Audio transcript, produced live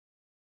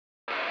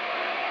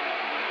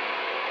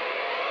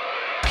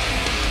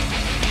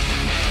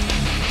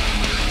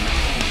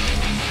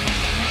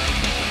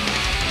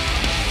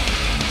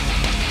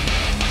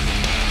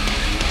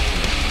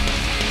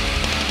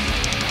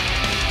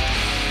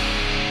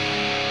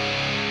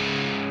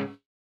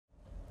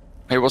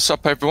Hey, what's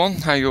up everyone?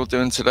 How you all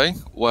doing today?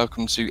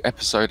 Welcome to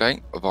episode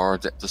 8 of our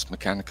Adeptus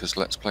Mechanicus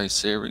Let's Play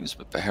series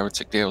with the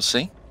Heretek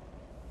DLC.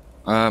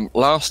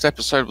 Last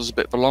episode was a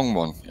bit of a long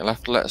one. You'll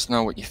have to let us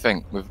know what you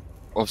think.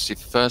 Obviously,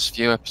 the first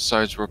few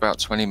episodes were about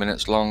 20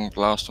 minutes long, the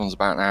last one's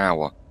about an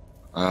hour.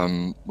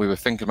 We were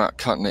thinking about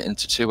cutting it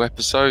into 2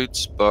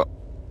 episodes, but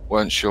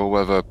weren't sure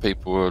whether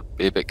people would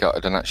be a bit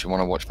gutted and actually want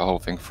to watch the whole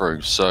thing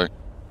through. So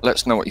let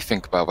us know what you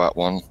think about that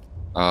one.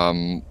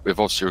 We've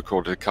obviously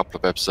recorded a couple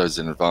of episodes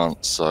in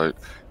advance, so it'll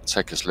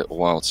take us a little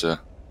while to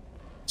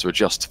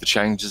adjust to the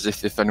changes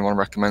if anyone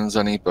recommends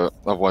any, but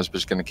otherwise we're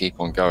just going to keep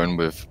on going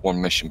with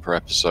 1 mission per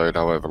episode,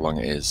 however long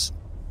it is.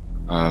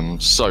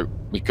 So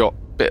we got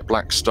a bit of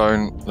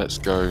Blackstone. Let's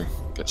go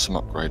get some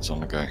upgrades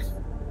on the go.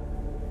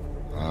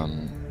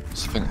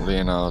 So I think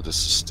Leonardus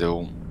is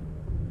still,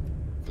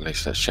 at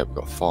least let's check, we've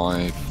got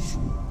 5,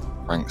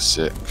 rank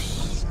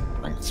 6,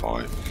 rank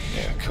 5,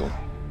 yeah, cool.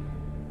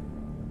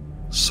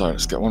 So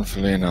let's get one for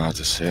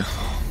Leonardus here.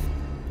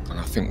 And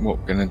I think what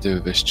we're going to do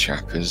with this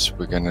chap is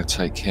we're going to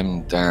take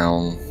him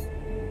down,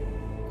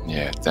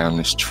 down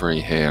this tree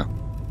here.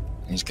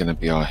 He's going to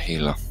be our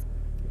healer.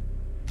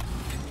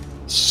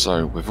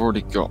 So we've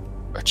already got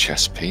a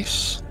chest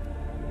piece.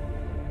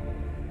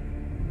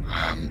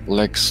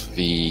 Legs for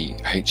the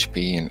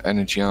HP and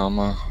energy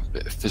armor, a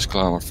bit of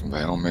physical armor from the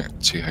helmet,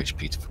 2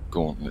 HP to the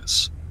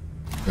gauntlets.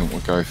 Then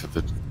we'll go for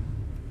the,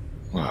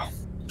 well,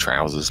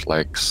 trousers,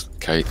 legs,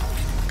 cape,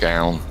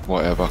 gown,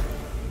 whatever.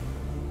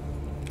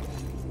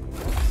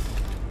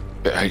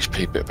 Bit of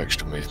HP, bit of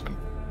extra movement.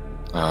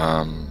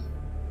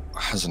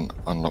 Hasn't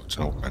unlocked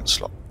an augment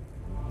slot.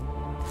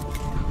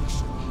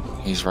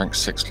 He's rank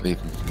 6, leave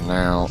him for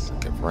now.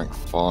 Get rank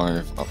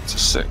 5 up to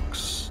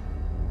 6.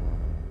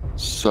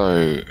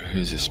 So,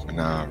 who's this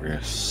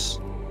Mechanicus?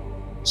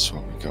 That's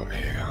what we got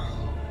here.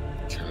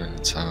 Killing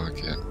the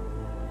target.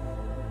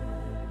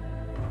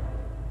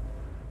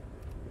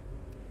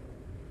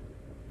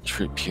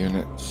 Troop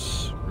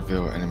units.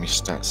 Reveal enemy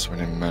stats when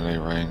in melee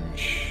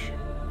range.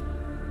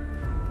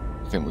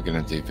 I think we're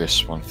going to do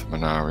this one for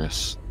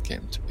Mechanicus. Get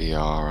him to be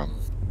our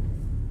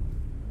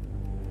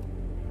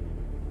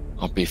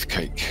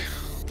beefcake.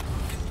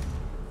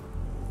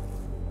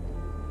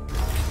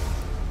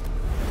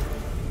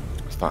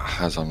 That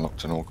has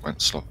unlocked an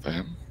augment slot for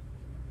him.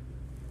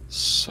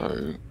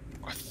 So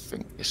I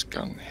think this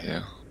gun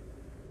here,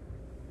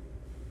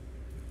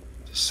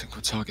 the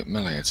single target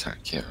melee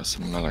attack, yeah, that's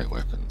a melee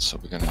weapon, so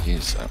we're going to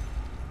use that.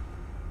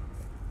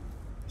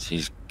 So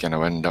he's going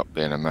to end up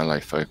being a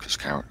melee focused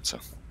character.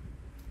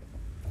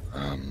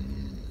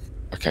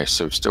 Okay,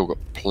 so we've still got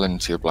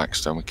plenty of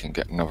Blackstone. We can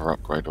get another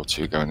upgrade or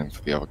 2 going in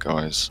for the other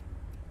guys.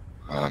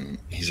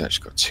 He's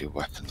actually got 2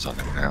 weapons on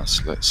him now,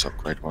 so let's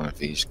upgrade one of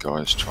these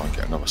guys, try and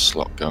get another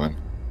slot going.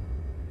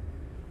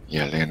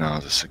 Yeah,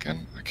 Leonardus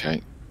again.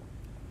 Okay,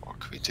 what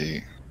can we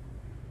do?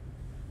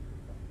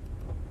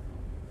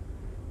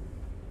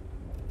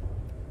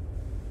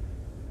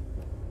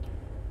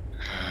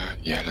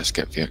 Yeah, let's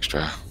get the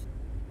extra.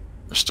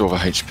 Restore the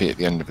HP at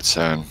the end of a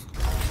turn.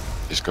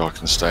 This guy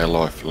can stay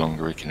alive for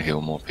longer, he can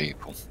heal more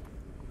people.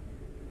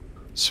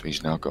 So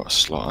he's now got a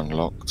slot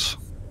unlocked.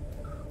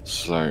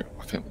 So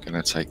I think we're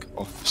going to take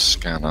off the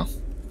scanner,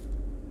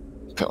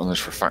 put on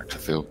this refractor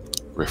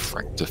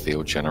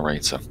field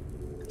generator.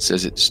 It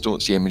says it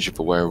distorts the image of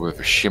the wearer with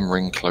a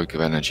shimmering cloak of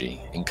energy.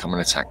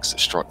 Incoming attacks that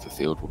strike the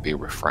field will be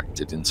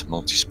refracted into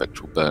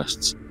multispectral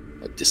bursts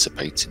that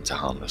dissipate into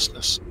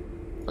harmlessness.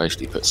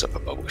 Basically puts up a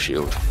bubble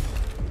shield,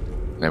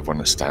 and everyone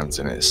that stands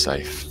in it is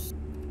safe.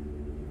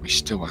 We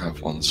still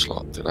have 1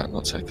 slot. Did that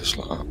not take a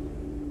slot up?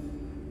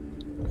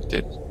 It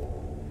did.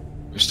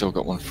 We've still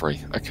got 1 free.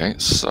 Okay,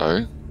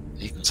 so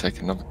he can take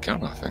another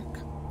gun, I think.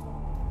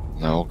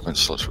 No, augment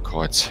slots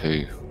require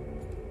 2.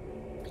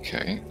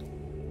 Okay.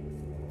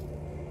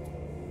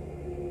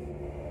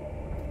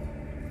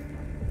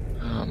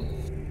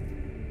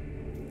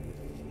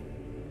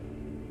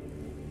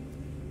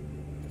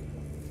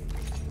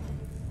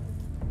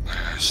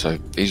 So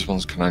these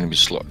ones can only be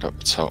slotted up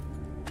the top.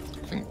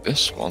 I think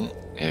this one,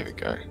 here we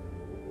go.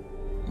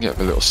 Get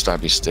the little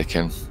stabby stick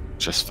in,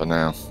 just for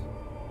now.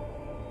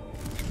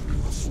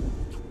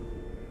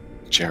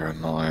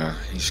 Jeremiah,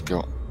 he's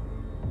got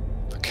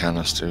the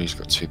canister, he's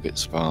got 2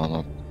 bits of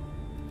armor,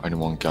 only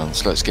 1 gun,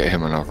 so let's get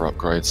him another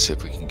upgrade, see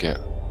if we can get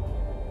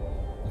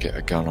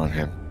a gun on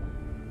him.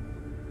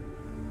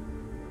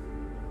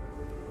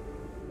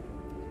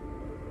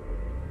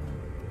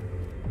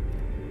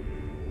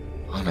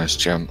 Oh no,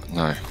 it's no,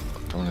 I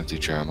don't want to do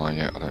Jeremiah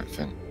yet, I don't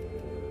think.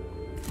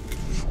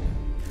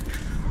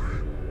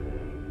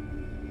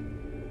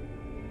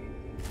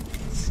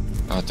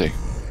 I do.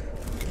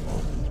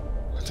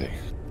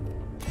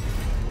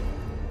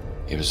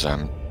 It was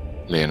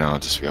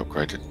Leonardus we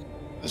upgraded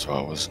as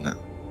well, wasn't it?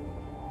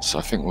 So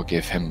I think we'll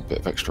give him a bit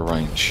of extra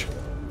range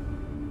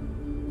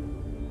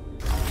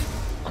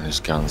on his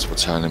guns. We'll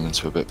turn him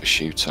into a bit of a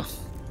shooter.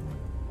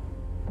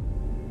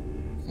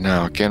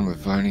 Now again,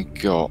 we've only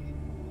got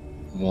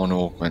 1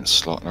 augment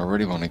slot, and I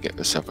really want to get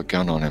this other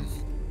gun on him.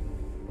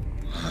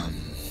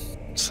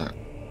 What's that?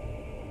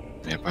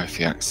 Yeah, both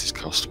the axes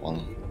cost 1. I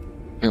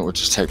think we'll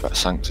just take that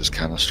Sanctus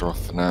canister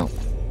off for now.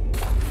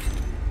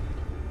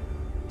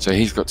 So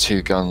he's got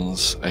 2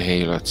 guns, a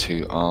healer,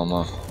 2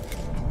 armor.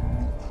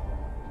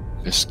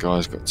 This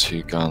guy's got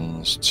 2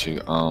 guns,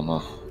 2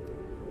 armor.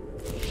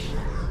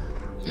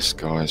 This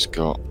guy's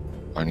got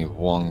only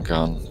 1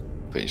 gun,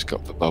 but he's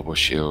got the bubble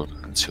shield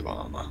and 2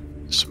 armor.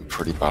 So we're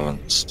pretty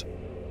balanced.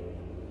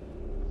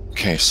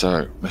 Okay,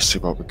 so let's see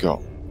what we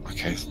got.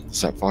 Okay,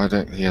 is that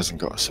Vidic? He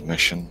hasn't got a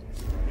submission.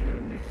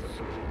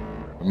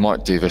 We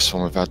might do this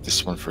one. We've had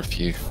this one for a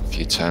few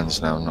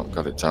turns now and not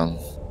got it done.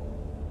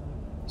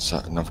 Is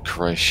that another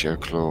Curatio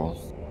Claw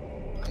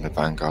and a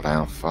Vanguard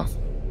Alpha?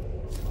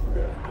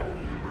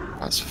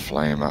 That's a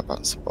Flamer,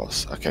 that's the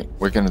boss. Okay,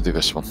 we're going to do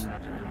this one.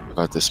 We've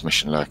had this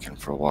mission lurking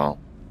for a while.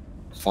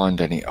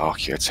 Find any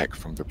Archaeotech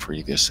from the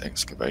previous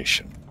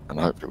excavation. And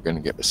hopefully we're going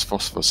to get this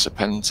Phosphorus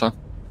Serpenta,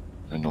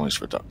 a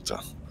Noise Reductor,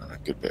 and a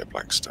good bit of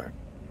Blackstone.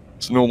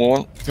 It's a normal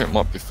one. I think it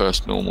might be the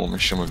first normal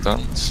mission we've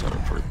done, so it'll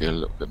probably be a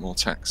little bit more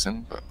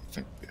taxing, but I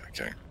think it'll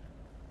be okay.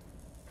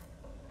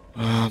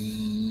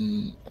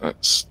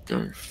 Let's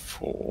go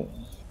for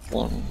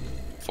 1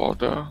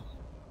 fodder.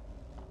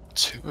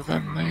 2 of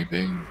them,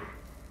 maybe.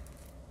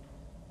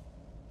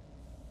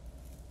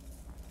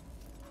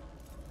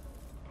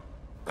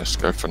 Let's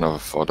go for another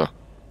fodder.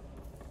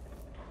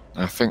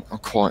 I think I'm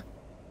quite...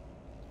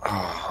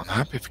 I'm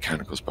happy for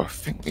Mechanicus, but I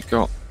think we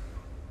got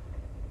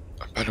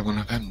a better one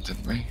of them,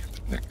 didn't we?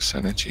 The next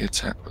energy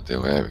attack will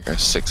do. There we go,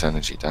 6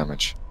 energy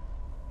damage.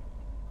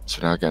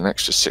 So now I get an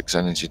extra 6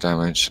 energy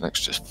damage, an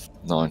extra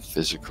 9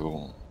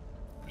 physical.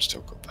 We've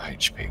still got the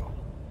HP.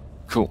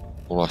 Cool,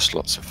 all our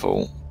slots are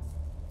full.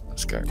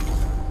 Let's go.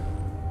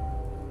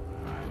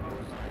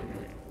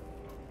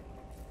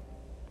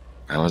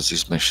 Now as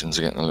these missions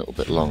are getting a little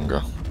bit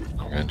longer,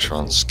 I'm going to try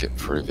and skip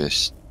through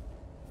this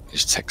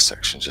tech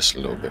section just a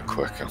little bit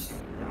quicker.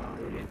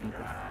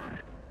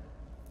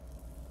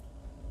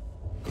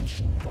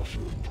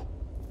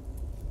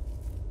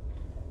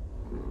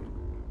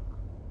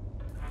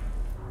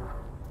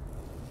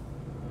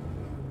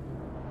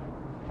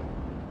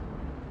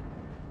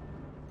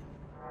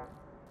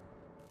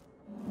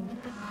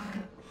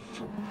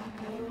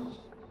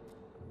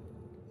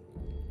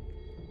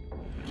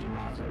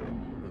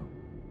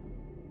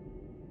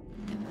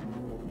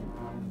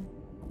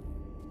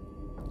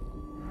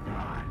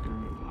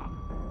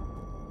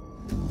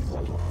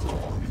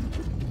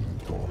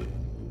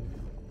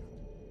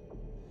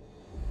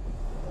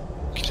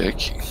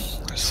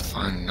 Okey-dokey, let's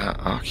find that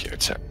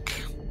Archaeotech.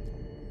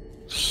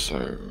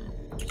 So,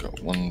 we've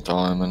got 1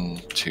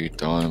 diamond, 2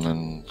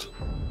 diamond,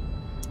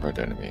 red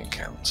enemy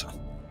encounter.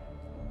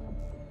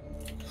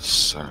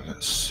 So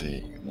let's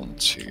see, 1,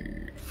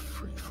 2,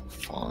 3, 4,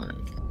 5,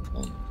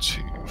 1,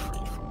 2, 3,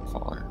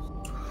 4,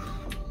 5.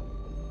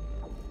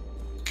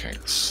 Okay,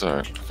 so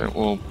I think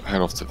we'll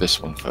head off to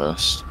this one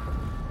first.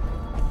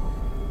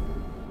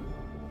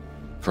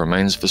 The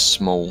remains of a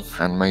small,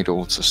 handmade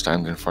altar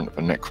stand in front of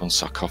a Necron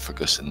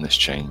sarcophagus in this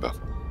chamber.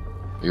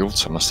 The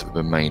altar must have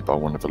been made by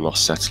one of the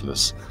lost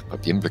settlers,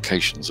 but the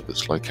implications of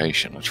its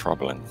location are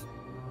troubling.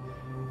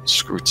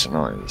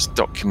 Scrutinize.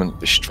 Document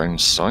this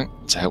strange site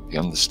to help the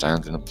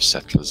understanding of the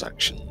settlers'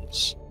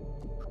 actions.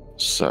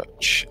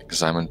 Search.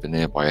 Examine the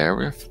nearby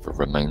area for the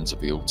remains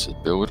of the altar's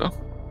builder.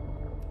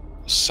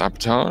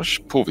 Sabotage.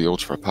 Pull the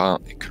altar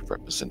apart. It could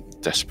represent the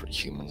desperate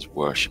humans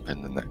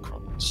worshipping the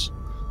Necrons.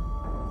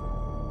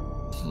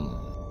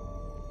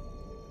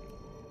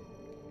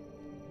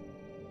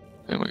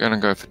 I think we're going to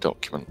go for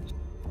document.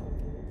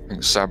 I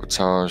think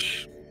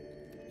sabotage,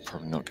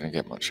 probably not going to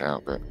get much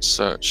out of it.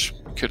 Search,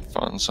 we could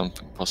find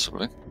something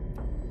possibly.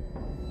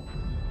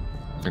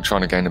 I think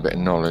trying to gain a bit of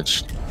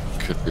knowledge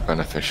could be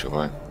beneficial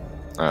though.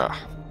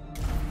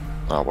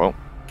 Well,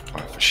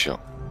 worth a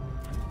shot.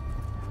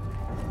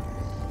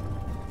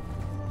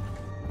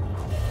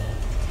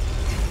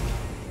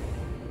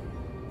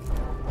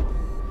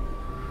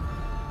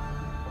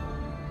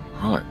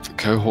 Right, the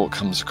cohort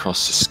comes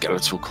across the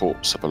skeletal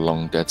corpse of a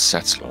long-dead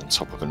settler on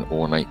top of an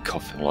ornate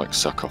coffin-like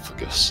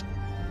sarcophagus.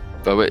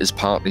 Though it is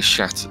partly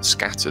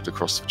scattered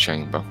across the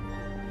chamber,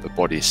 the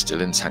body is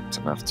still intact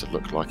enough to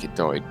look like it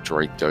died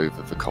draped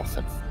over the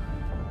coffin.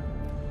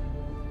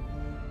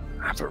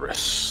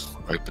 Avarice.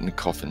 Open the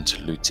coffin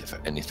to loot it for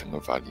anything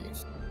of value.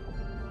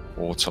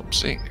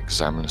 Autopsy.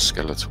 Examine the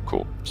skeletal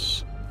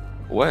corpse.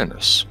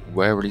 Awareness.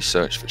 Warily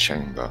search the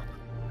chamber.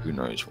 Who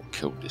knows what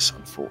killed this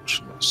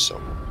unfortunate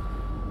soul?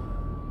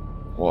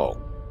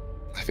 Well,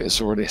 if it's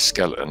already a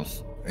skeleton,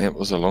 it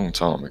was a long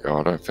time ago.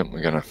 I don't think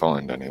we're going to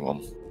find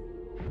anyone.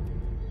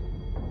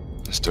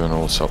 Let's do an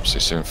autopsy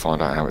soon and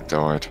find out how it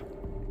died.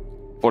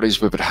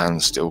 Body's withered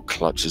hand still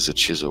clutches a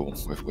chisel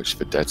with which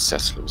the dead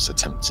settler was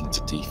attempting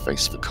to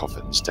deface the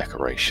coffin's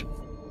decoration.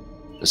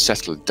 The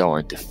settler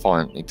died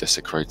defiantly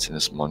desecrating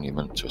this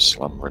monument to a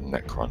slumbering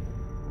Necron,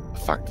 a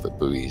fact that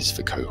buoys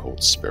the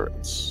cohort's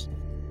spirits.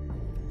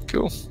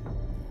 Cool.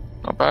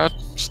 Not bad.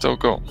 Still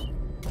got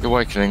the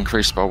awakening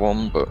increased by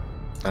 1, but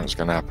that was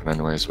going to happen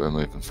anyway as we're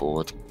moving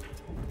forward.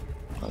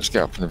 Let's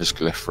get up into this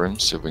glyph room,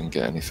 see if we can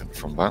get anything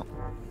from that.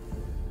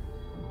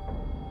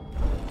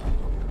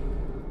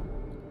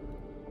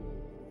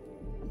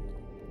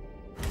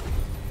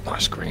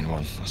 Nice green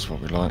one, that's what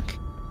we like.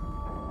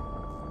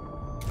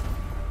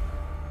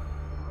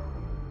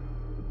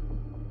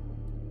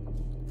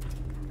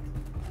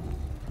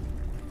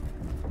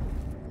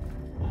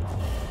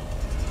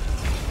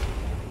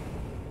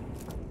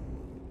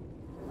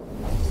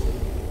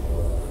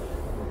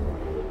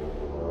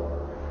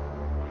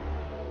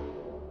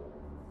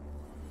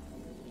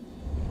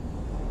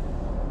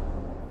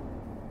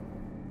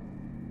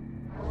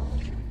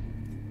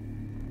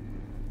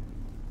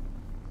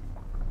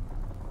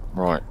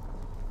 Right.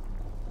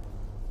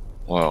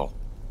 Well,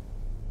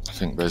 I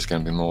think there's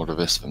going to be more to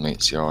this than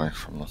meets the eye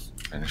from the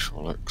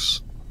initial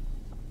looks.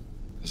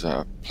 Is there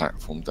a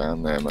platform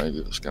down there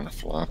maybe that's going to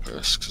fly up at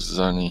us? Because there's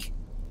only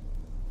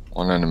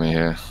one enemy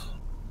here.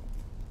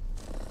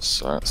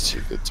 So that's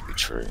too good to be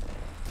true.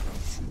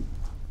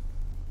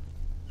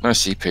 No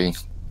CP,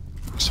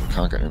 so we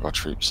can't get any of our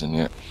troops in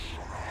yet.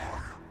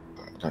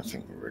 But I don't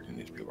think we really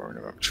need to be worrying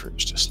about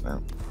troops just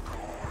now.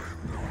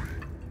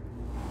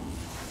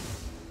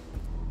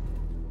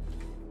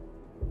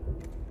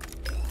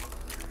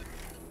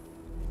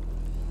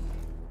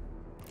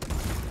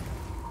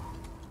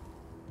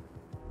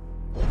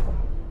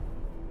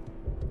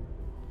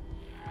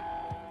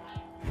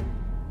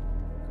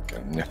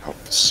 Nip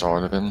up the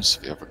side of him so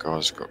the other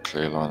guy's got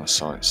clear line of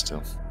sight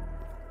still.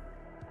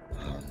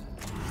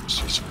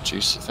 Let's use a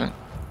reduce, I think.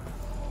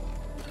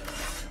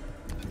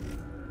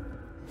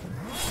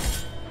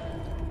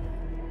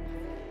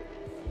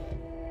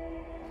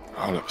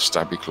 Oh look,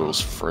 stabby claws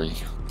free.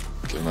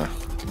 Give him a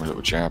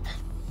little jab.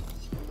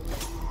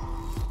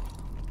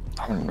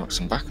 Oh, and it knocks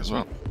him back as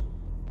well.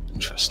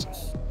 Interesting.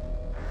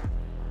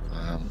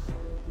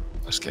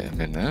 Let's get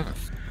him in there.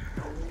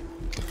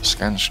 Get the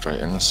scan straight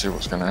in and see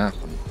what's going to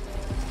happen.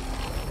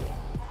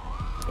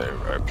 There we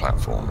go,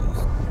 platform.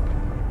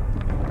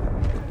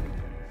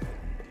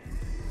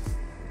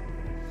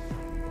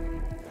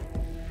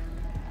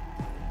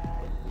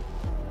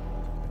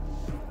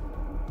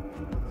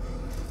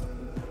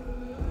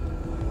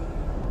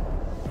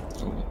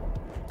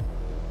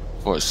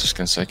 Well, it's just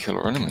going to say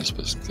killer enemies,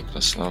 but it's giving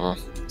us another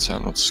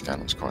terminal to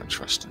scan. It's quite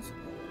interesting.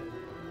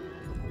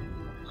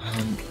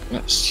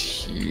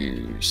 Let's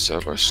use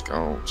Servo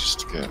Skull just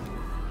to get a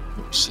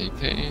little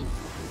CP.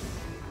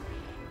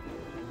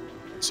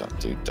 What's that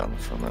dude done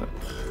for a minute?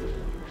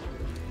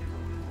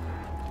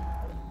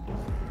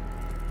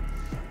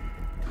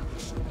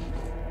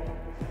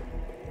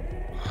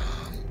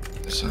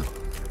 Is that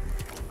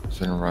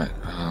been right?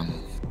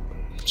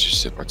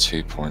 Just hit by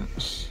 2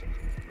 points.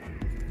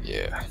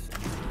 Yeah,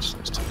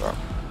 let's do that.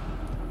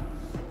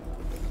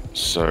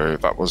 So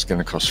that was going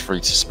to cost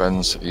 3 to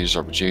spend, so use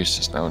our reduce,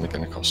 it's now only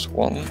going to cost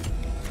 1.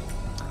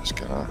 Just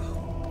gonna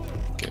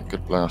get a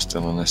good blast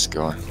in on this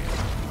guy.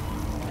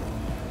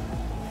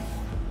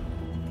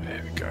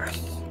 There we go.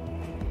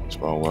 It's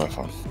well worth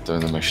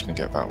doing the mission to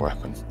get that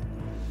weapon.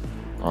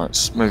 Alright,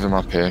 let's move him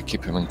up here,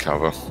 keep him in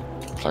cover,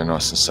 play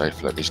nice and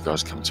safe, let these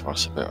guys come to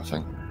us a bit, I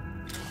think.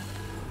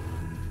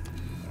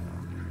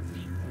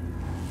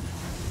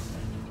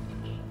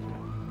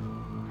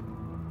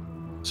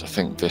 So I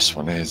think this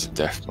one is a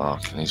death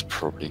mark, and he's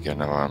probably going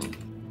to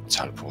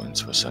teleport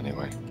into us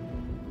anyway.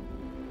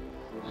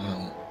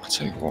 I'll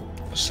tell you what,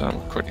 let's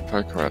quickly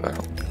poke her head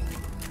out.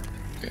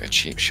 Get a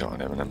cheap shot on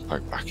him and then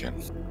poke back in.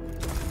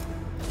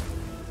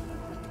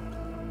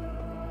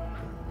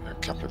 A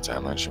couple of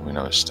damage and we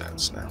know his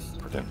stats now.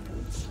 Brilliant.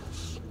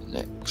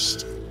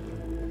 Next.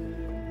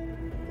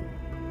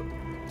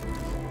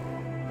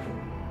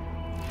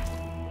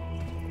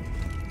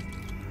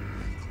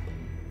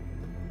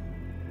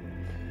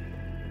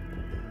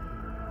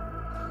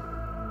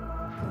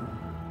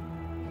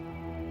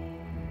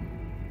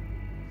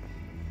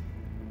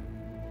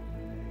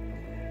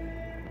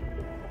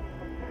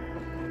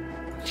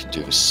 Can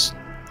do this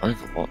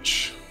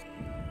Overwatch.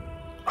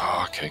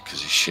 Oh, okay,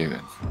 because he's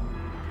shooting.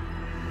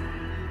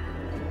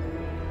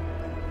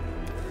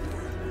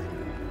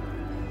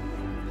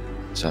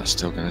 Is that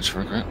still going to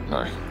trigger it?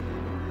 No.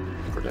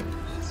 Brilliant.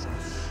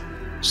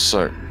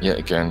 So, yet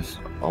again,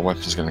 our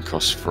weapon's going to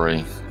cost 3.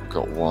 We've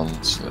got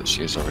 1, so let's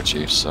use our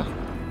reducer.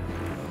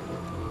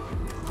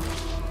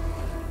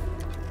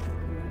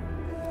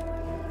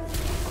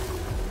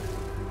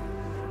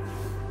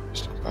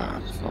 It's not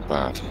bad, not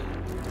bad.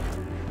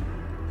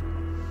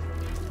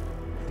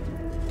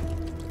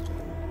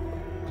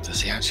 Does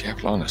he actually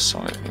have line of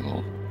sight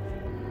anymore?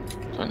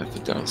 I don't know if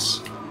he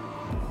does.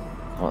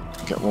 Right,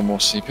 get 1 more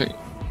CP.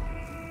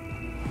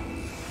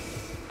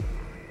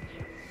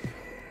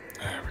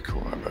 There, we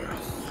caught that better.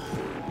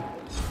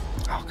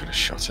 Oh, I could have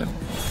shot him.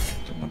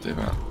 Didn't want to do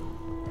that.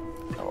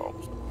 Oh well.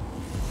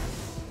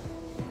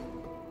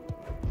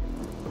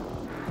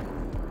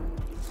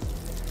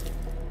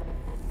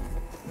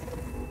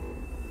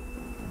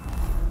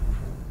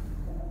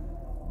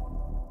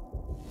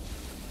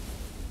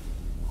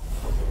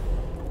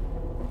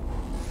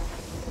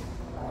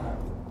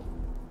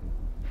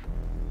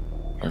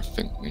 I don't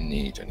think we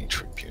need any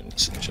troop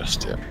units in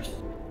just yet.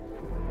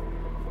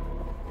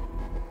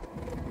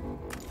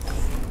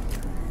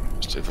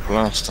 Let's do the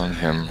blast on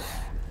him.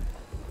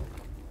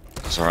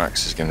 Because our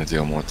axe is going to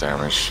deal more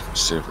damage.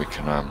 Let's see if we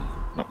can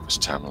knock this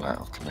Tamil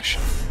out of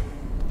commission.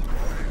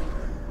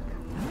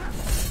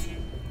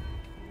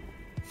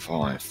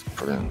 5,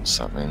 brilliant.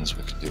 So that means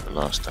we can do the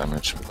last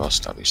damage with our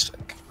stabby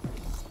stick.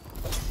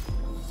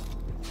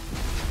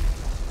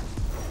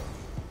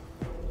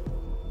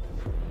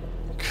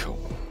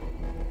 Cool.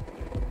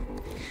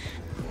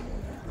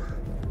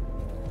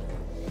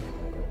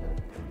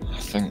 I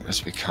think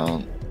as we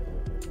can't.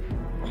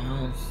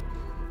 No,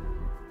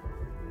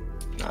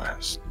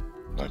 it's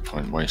no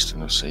point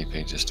wasting a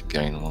CP just to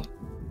gain one.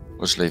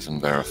 We'll just leave them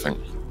there, I think.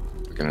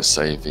 We're going to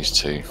save these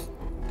two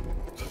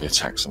for the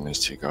attacks on these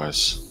two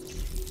guys.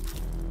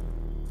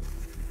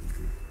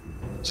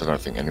 So I don't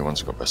think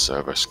anyone's got their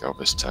servo skull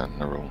this turn.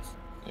 They're all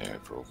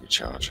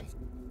recharging.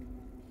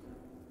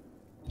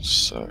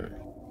 So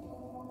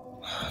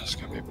it's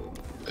going to be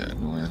a bit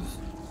annoying.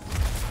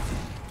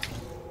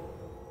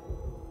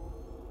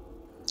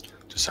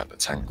 Just had to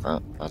tank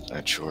that. I had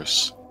no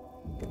choice.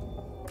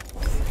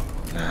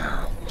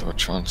 Now, do I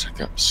try and take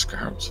out the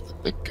scarabs of the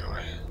big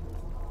guy?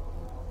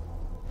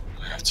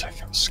 I have to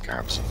take out the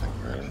scarabs, I think,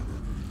 really.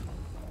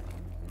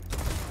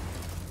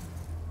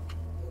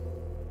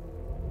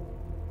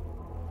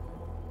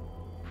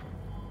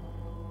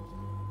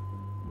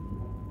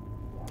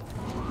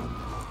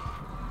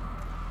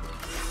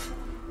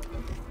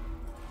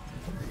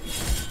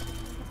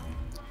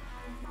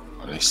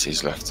 At least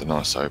he's left a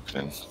nice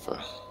opening for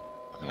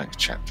the next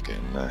chap to get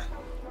in there.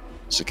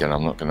 So again,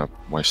 I'm not going to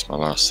waste my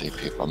last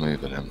CP by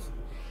moving him.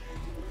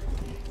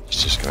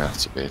 He's just going to have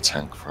to be a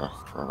tank for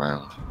a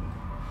round.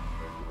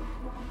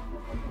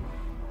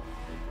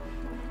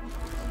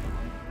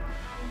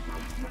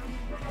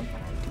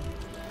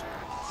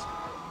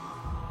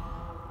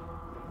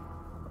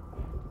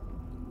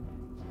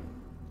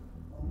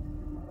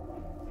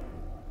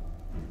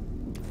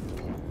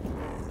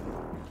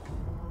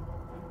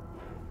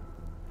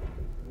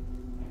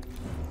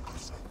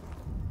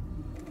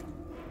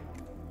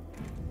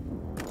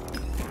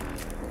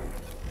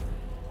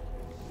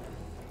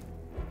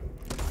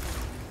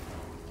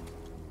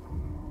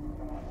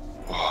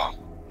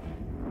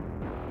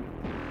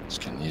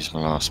 Use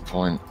my last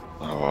point.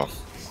 Oh well.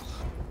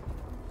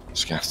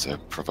 Just gonna have to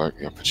provoke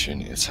the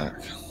opportunity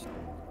attack.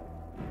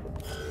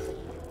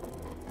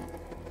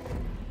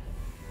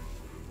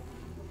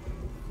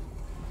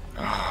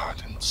 Ah, I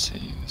didn't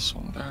see this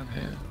one down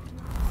here.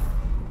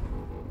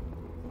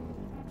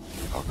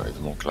 I've got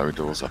even more glow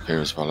doors up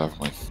here as well,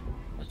 haven't we?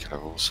 We could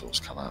have all sorts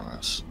come out of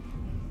us.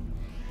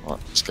 Right,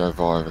 let's go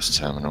via this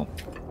terminal.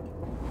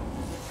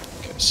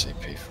 Get a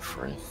CP for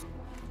free.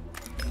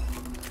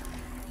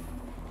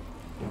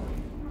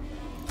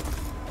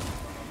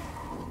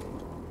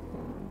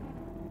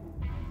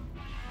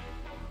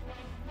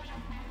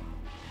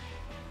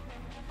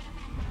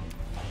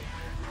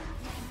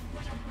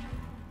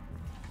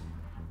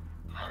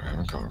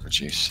 Got to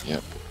reduce,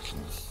 yep.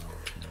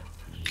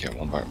 Get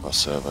one back by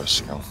servo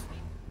skull.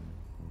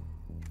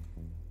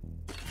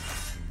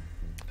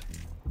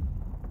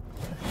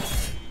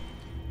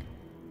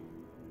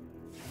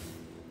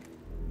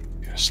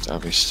 Get a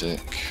stabby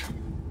stick.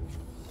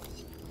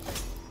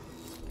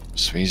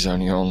 So he's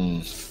only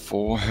on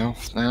 4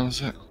 health now,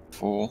 is it?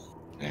 4?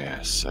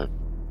 Yeah, so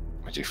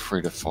we do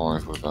 3 to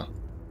 5 with a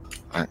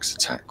axe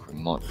attack. We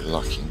might be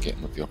lucky in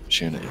getting with the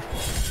opportunity.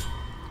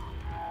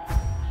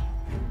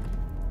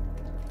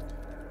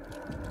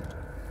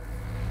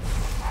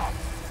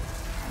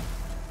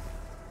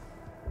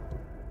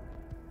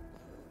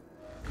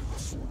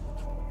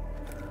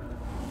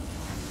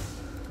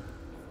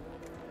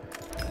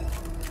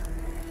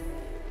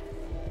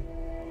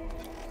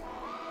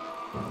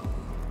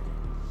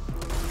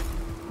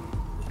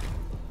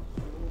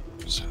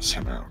 So that's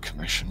him out of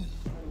commission.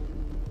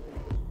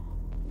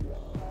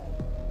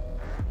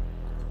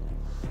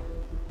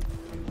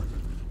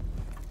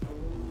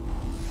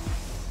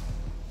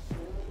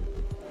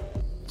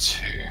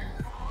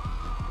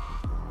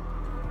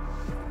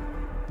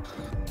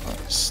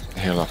 Let's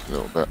heal up a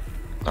little bit.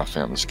 I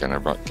think I'm just going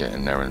to get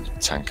in there and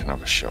tank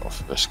another shot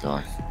off of this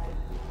guy.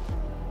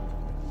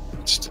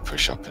 Just to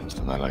push up into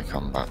the melee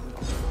combat.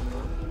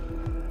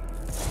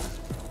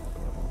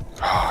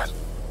 God.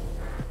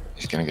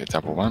 He's going to get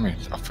double whammy.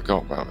 I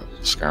forgot about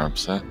the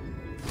scarabs there.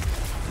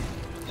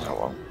 Oh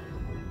well.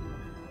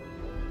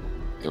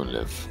 He'll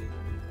live.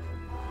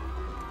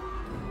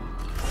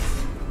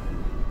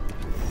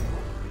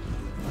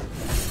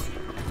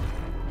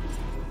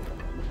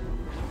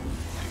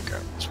 There you go.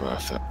 It's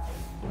worth it.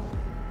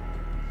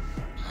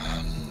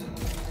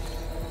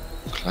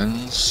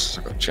 Cleanse.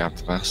 I've got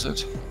jabbed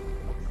bastard.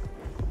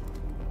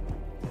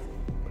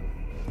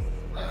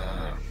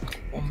 Got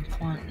 1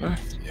 point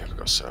left. Yeah, we've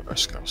got servo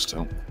skull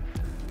still.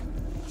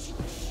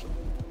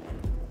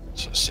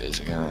 So it says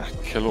are gonna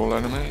kill all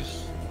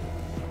enemies.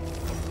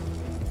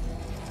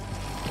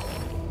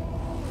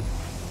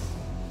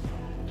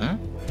 Yeah,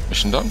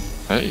 mission done.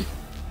 Hey,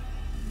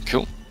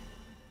 cool.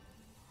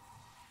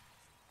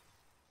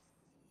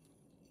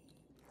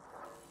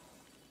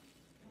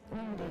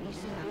 Non devi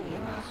sapere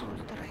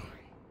ascoltare.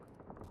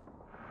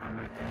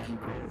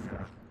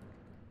 Mechanicus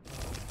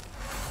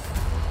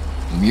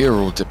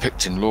mural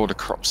depicting Lord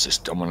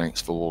Acropsis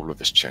dominates the wall of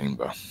this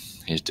chamber.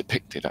 He is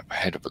depicted at the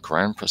head of a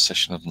grand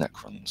procession of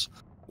Necrons,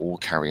 all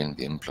carrying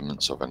the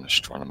implements of an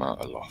astronomer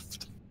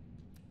aloft.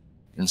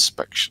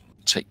 Inspection.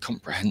 Take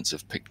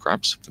comprehensive pick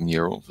grabs of the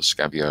mural for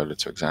Scabiola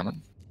to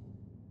examine.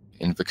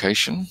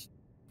 Invocation.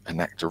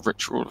 Enact a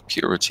ritual of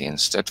purity and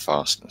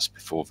steadfastness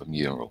before the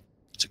mural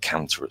to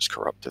counter its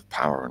corruptive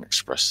power and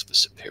express the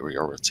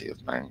superiority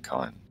of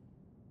mankind.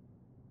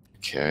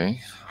 Okay.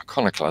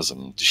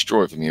 Iconoclasm.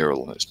 Destroy the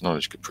mural, and its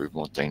knowledge could prove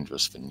more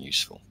dangerous than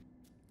useful.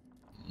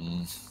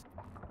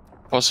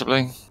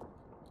 Possibly.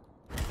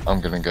 I'm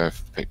going to go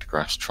for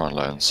pictographs, try and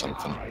learn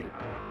something.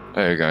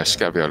 There you go,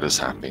 Scabiola's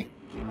happy.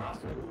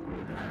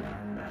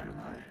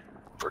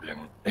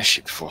 Brilliant.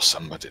 Issue before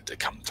somebody to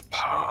come to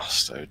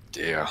pass. Oh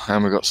dear.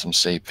 And we got some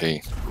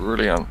CP.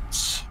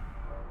 Brilliant.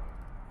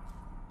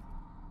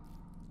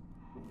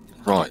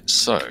 Right,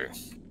 so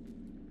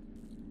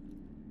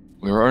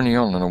we're only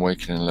on an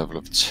awakening level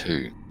of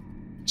 2.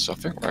 So I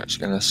think we're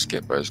actually going to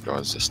skip those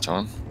guys this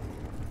time.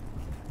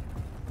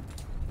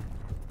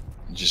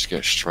 And just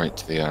get straight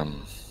to the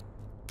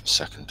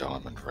second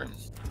diamond room.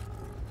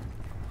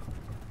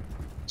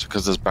 So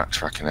because there's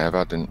backtracking there,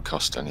 that didn't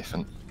cost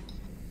anything.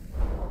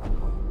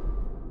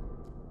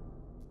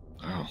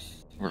 Oh,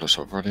 well,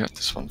 so I've already had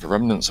this one. The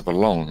remnants of a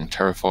long and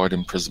terrified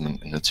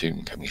imprisonment in the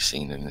tomb can be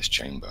seen in this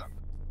chamber.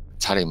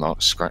 Tally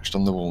marks scratched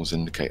on the walls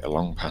indicate a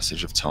long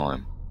passage of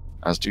time,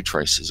 as do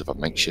traces of a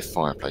makeshift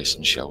fireplace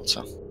and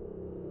shelter.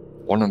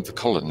 One of the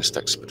colonist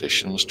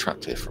expedition was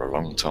trapped here for a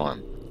long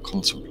time,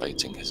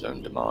 contemplating his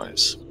own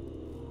demise.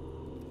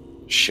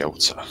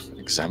 Shelter.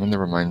 Examine the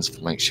remains of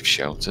the makeshift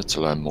shelter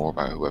to learn more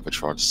about whoever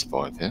tried to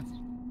survive here.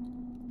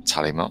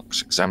 Tally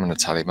marks. Examine the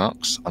tally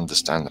marks.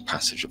 Understand the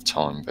passage of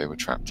time they were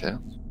trapped here.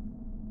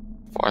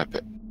 Fire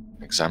pit.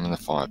 Examine the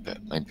fire pit.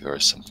 Maybe there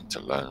is something to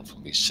learn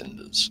from these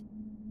cinders.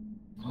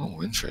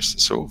 Oh, interesting.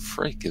 So all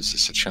 3 gives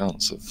us a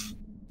chance of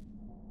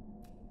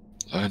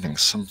learning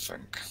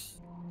something.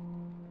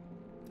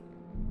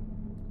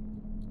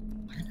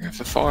 Go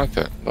for fire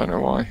pit. Don't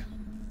know why.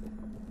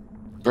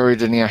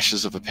 Buried in the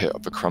ashes of a pit are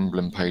the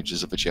crumbling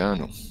pages of a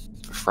journal.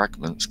 The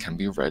fragments can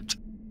be read.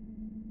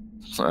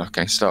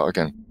 Okay, start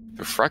again.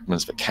 The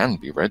fragments that can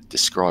be read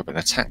describe an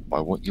attack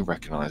by what you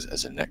recognize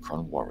as a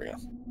Necron warrior,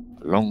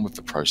 along with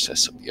the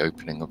process of the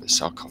opening of its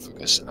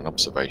sarcophagus and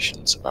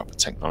observations about the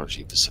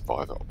technology the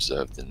survivor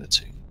observed in the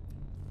tomb.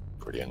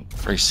 Brilliant.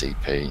 3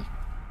 CP.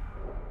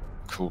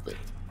 Cool bit.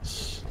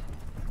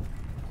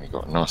 We've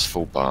got a nice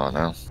full bar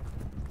now.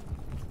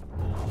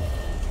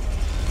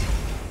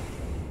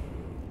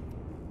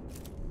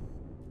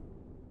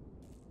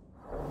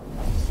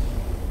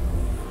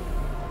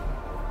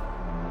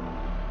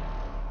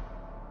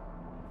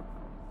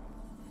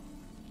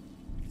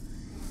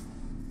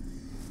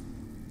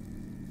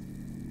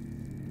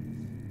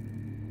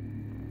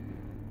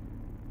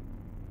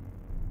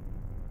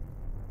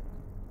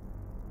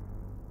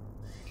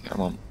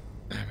 Come on,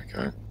 there we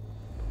go.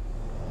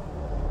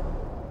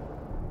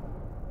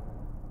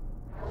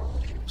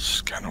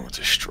 Scan or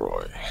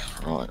destroy.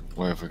 Right,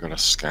 where have we got to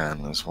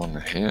scan? There's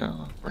one here.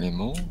 Any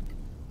more?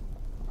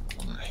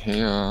 One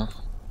here.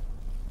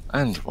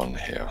 And one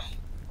here.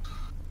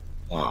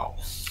 Wow.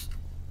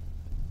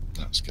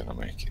 That's going to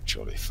make it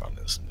jolly fun,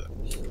 isn't it?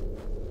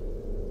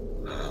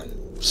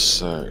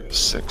 So,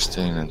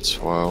 16 and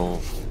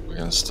 12. We're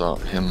going to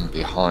start him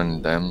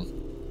behind them.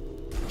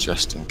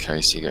 Just in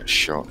case he gets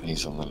shot,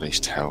 he's on the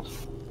least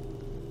health.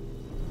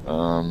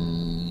 I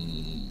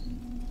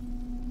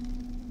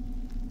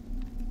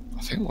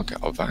think we'll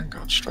get our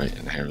Vanguard straight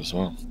in here as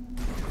well.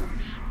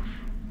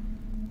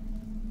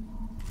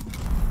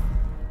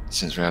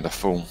 Since we had a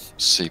full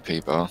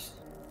CP bar.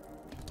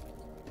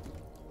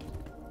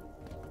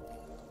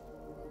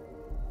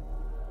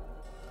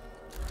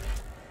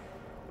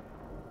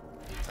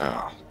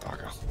 Ah,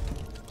 bugger.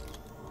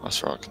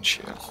 That's right, I can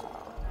shoot him.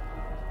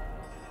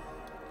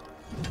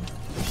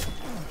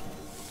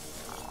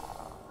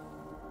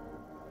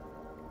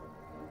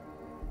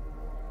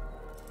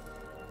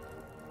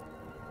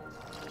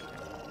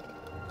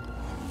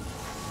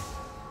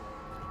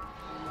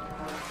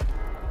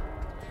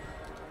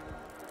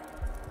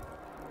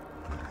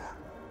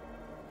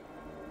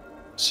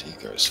 So he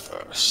goes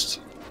first.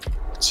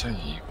 I'll tell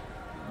you,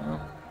 no,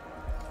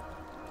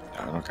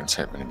 I'm not going to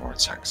take many more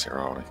attacks here,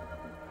 are we?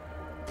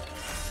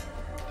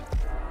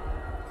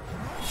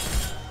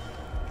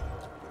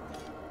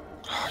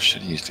 Oh, I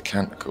should have used a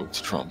canticle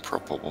to try and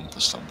proper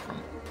Wumper Stomp him.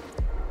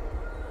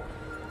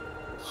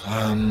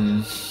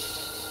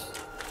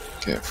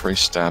 Get a free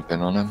stab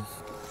in on him.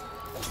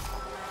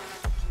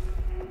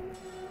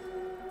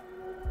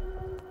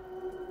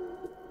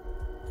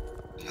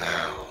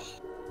 Now.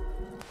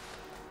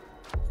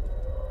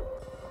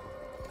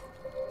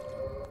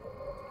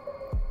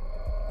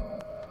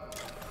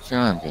 I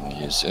think I'm going to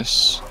use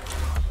this.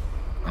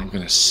 I'm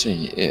going to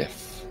see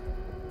if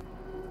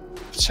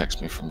it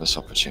protects me from this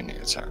opportunity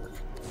attack.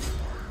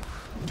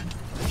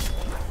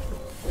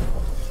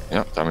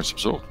 Yep, damage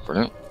absorbed.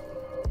 Brilliant.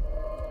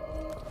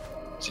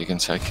 So you can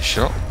take a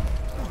shot.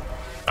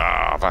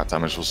 Ah, that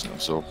damage wasn't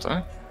absorbed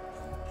though.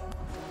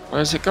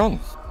 Where's it gone?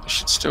 It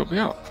should still be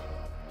up.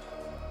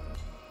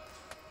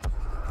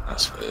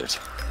 That's weird.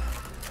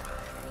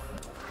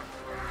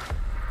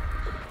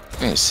 I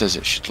think it says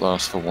it should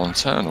last for 1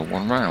 turn or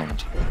 1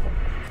 round.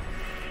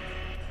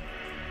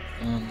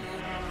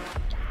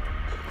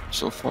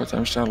 So 5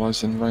 damage to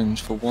allies in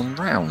range for 1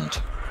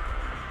 round.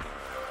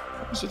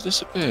 Has it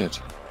disappeared?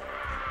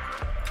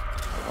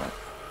 Right.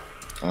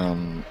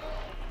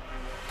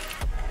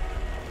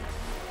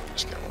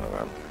 Let's get one of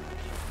them.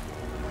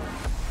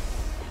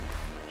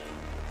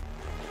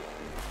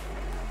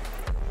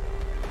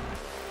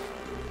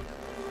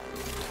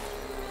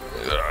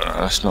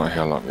 That's not a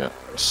heal up yet.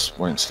 Let's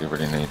wait until he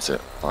really needs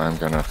it. But I am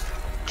going to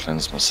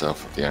cleanse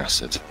myself with the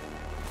acid.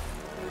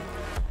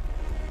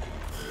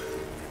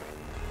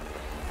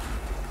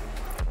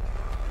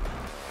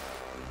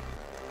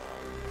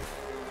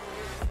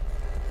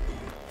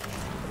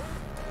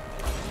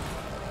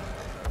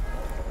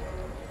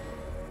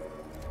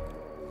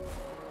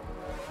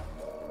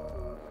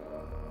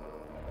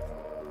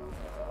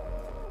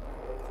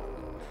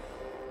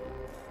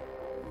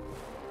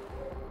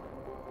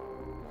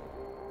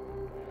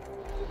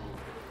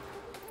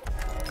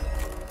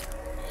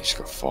 He's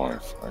got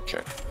 5,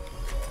 okay.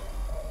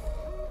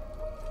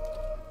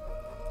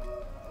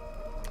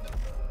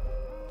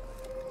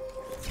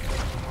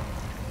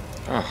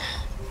 Oh.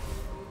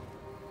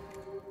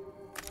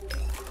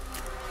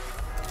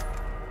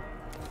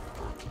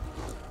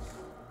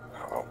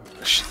 Oh,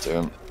 this should do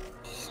him.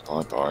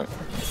 Bye-bye.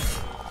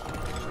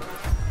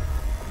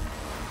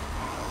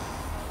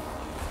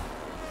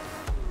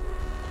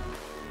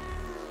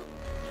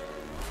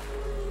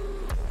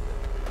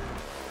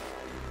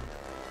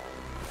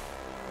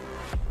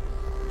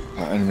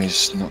 That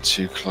enemy's not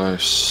too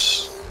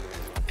close.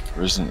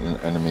 There isn't an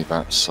enemy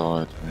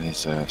backside, and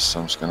he's there,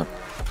 so I'm just going to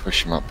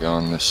push him up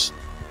behind this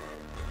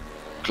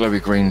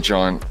glowy green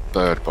giant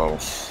bird bowl.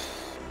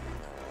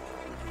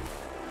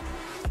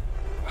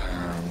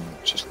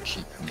 Just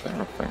keep him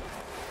there, I think.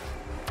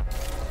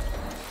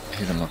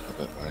 Heal him up a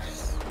bit though.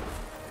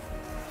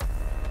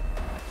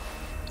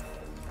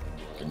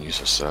 Can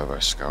use a servo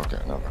skull,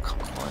 get another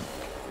cockline.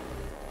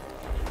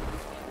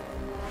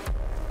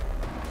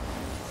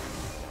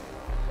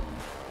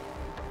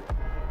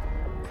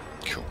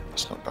 Cool,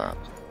 that's not bad.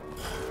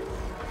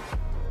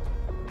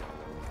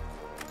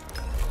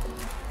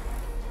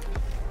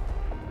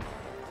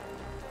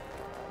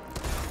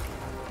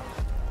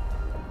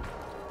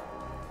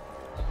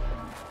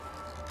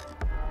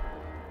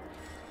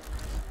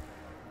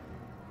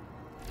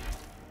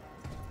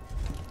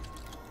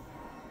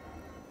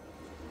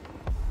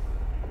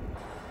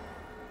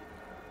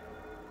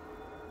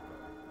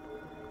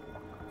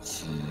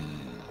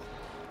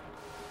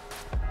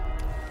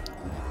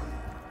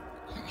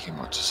 I think he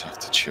might just have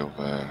to chill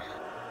there.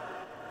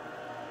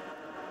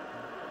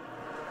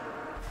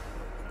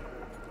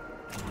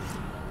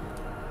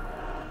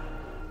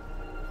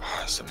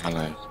 Oh, it's a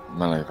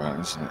melee bat,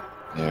 isn't it?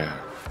 Yeah.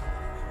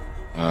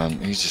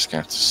 He's just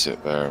going to have to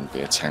sit there and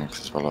be a tank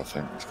as well, I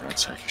think. He's going to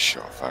take a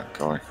shot at that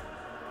guy.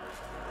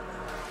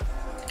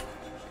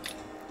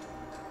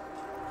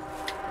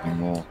 Any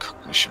more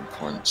cognition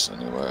points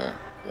anywhere?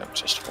 Yep,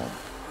 just one.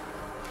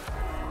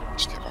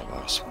 Let's get that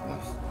last one then.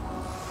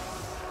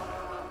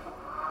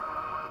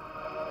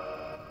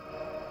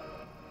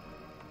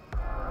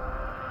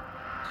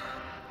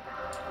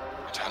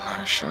 I don't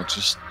know, should I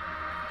just...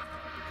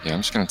 Yeah,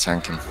 I'm just going to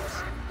tank him.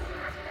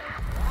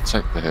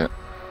 Take the hit.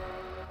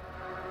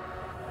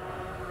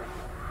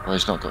 Well,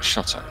 he's not got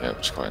shot at yet,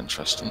 which is quite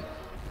interesting.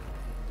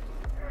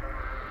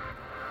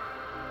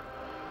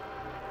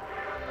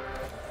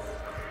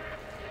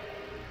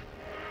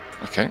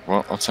 Okay,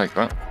 well, I'll take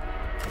that.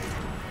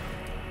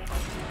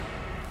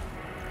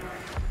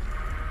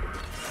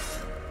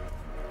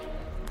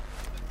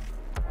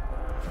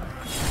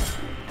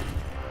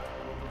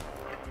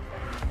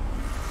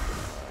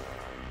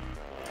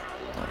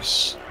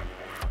 Nice.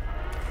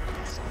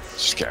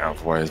 Just get out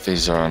of the way.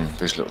 These are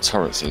these little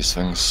turrets, these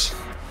things.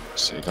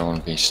 So you don't want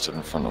to be stood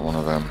in front of one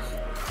of them.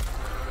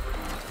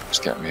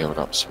 Just get him healed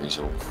up so he's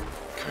all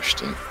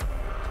cushy.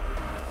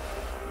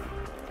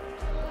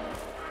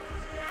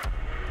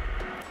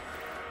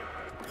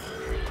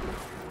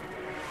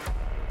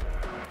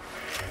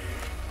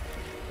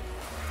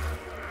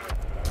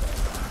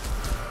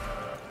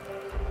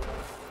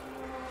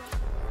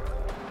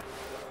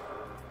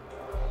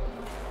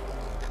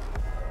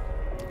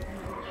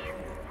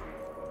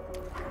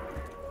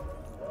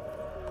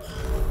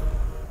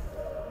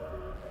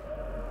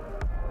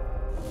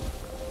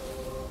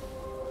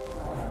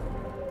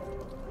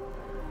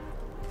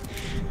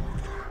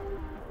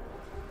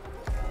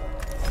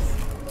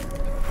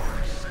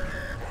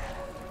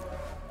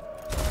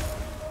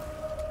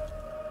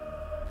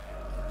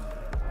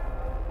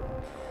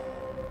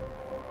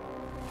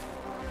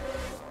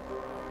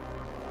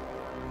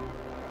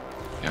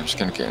 I'm just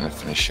going to get in and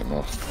finish him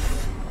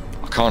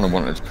off. I kind of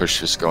wanted to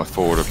push this guy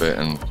forward a bit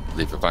and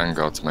leave a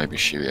vanguard to maybe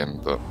shoot him,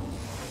 but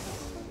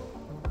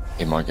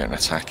he might get an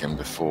attack in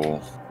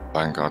before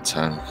Vanguard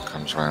turn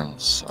comes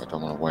round, so I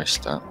don't want to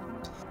waste that.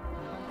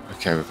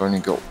 Okay, we've only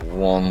got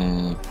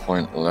 1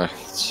 point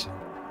left.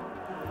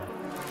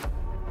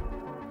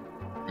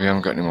 We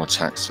haven't got any more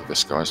attacks with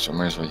this guy, so I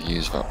may as well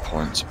use that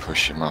point to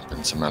push him up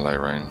into melee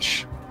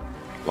range.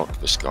 Lock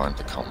this guy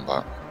into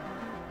combat.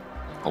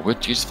 I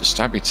would use the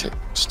stabby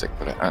stick,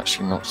 but it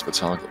actually knocks the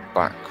target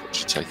back, which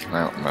would take him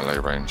out of melee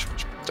range,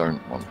 which we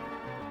don't want.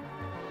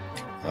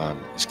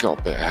 He's got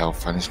a bit of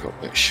health and he's got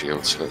a bit of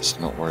shield, so let's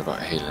not worry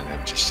about healing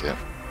him just yet.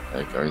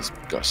 There you go, he's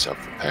got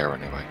self-repair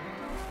anyway.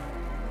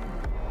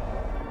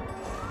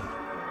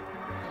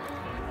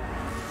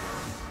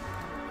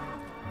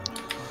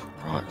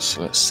 Right,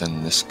 so let's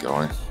send this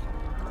guy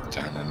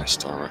down in this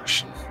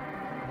direction.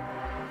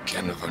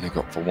 Again, I've only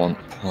got the 1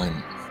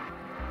 point.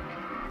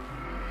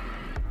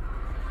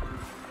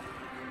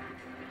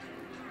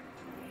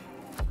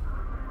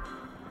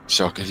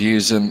 So I could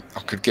use him,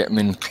 I could get him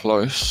in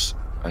close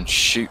and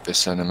shoot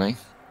this enemy.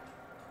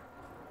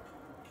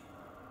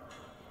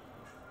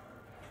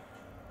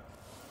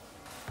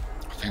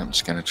 I think I'm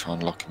just going to try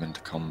and lock him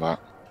into combat.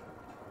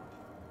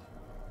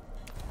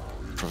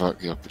 Provoke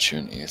the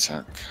opportunity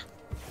attack.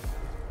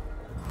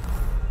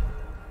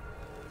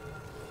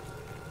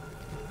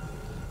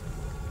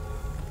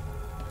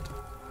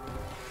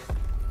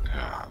 Yeah,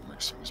 that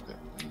makes things a bit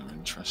more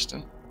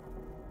interesting.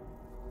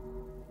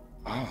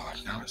 Oh,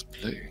 now it's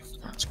blue.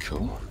 That's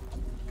cool.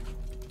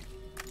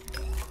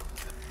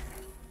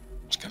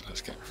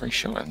 Let's get a free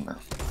shot in there.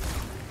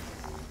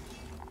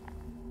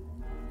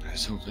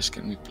 Is all this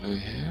going to be blue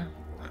here?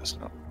 That's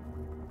not.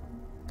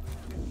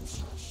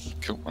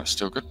 Cool, that's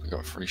still good. We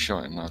got a free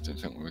shot in there. I didn't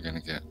think we were going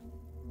to get.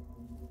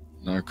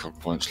 No cog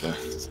points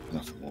left.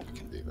 Nothing more we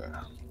can do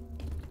there.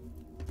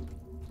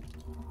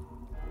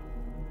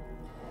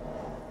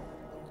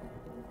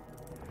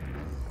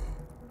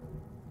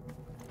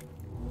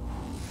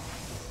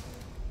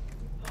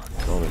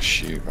 Gotta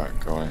shoot that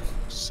guy.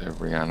 So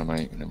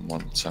reanimating in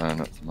 1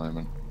 turn at the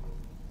moment.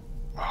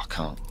 Oh, I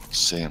can't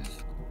see him.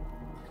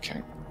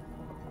 Okay.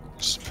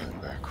 Just put him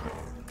back quick.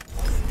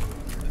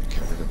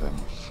 Get rid of him.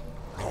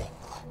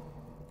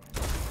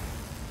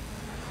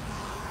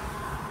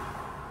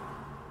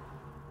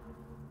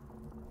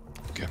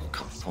 Get him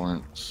cut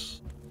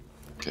points.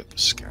 Get the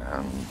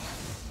scan.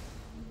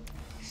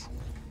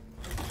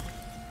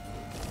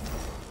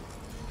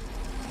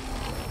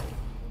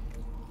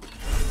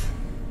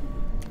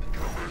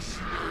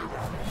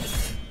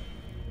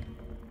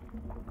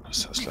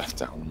 So that's left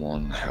down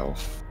 1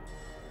 health.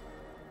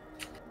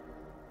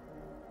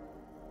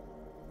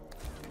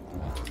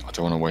 I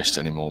don't want to waste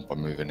any more by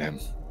moving him.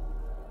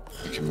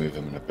 We can move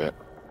him in a bit.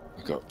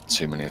 We've got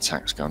too many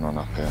attacks going on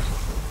up here.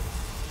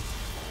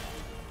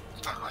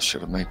 I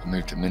should have maybe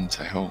moved him in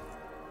to help.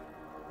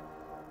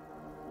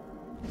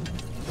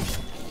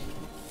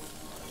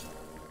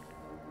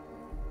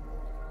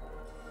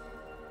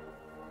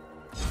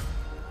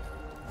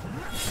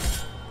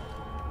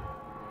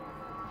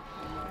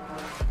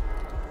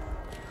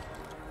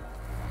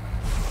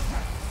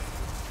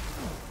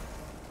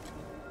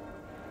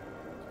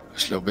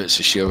 Little bits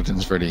of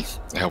shielding's really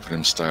helping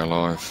him stay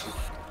alive,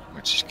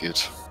 which is good.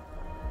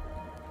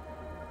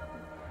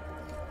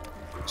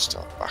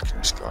 Start backing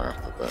this guy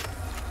up a bit.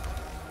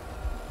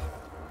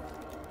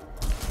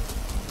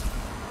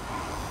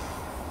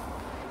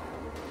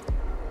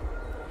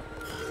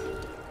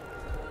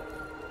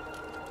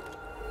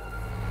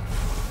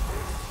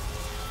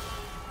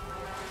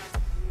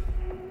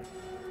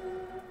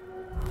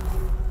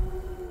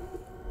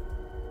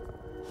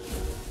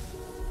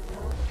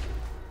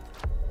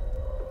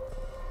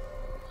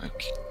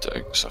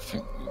 I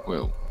think we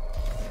will.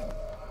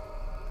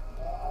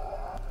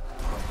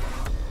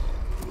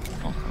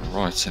 Oh,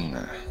 right in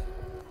there.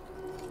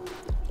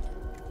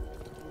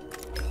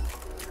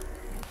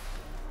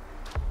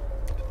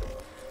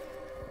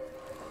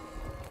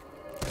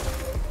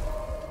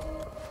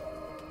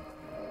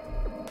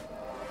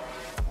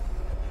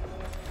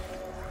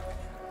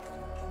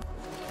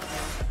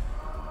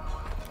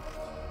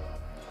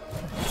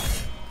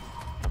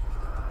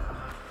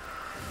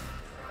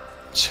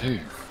 Two.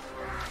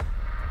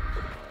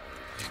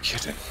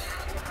 Kidding.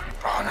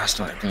 Oh, that's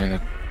not even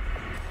a.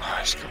 Oh,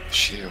 he's got the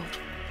shield.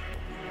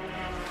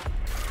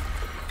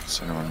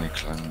 So no, I need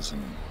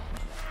cleansing.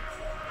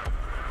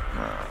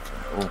 No,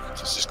 oh,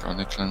 does this guy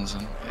need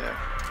cleansing? Yeah.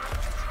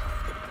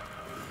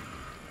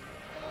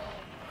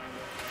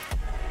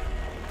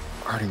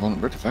 I already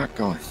want rid of that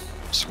guy.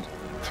 So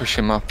push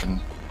him up and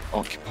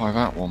occupy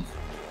that one.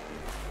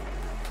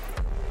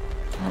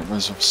 Right,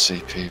 where's our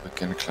CP? We're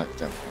gonna collect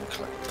that. We're gonna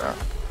collect that.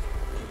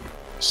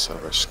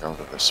 Servo skull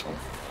at this one.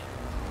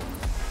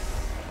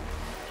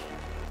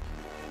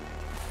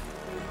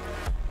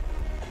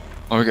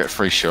 Oh, we get a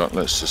free shot.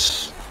 Let's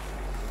just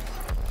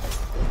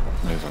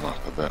move him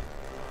up a bit.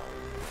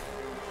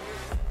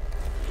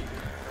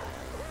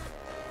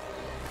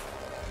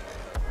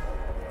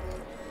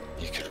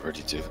 You could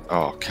already do.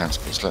 Oh,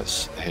 Cancels.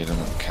 Let's heal him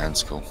at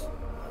Cancel.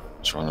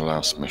 Try and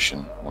allow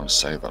submission. I want to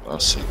save that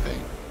last CP.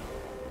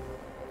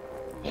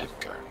 There we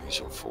go.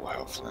 He's on full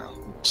health now.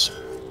 Oops.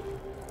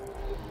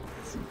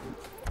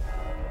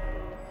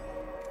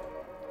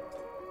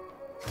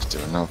 Let's do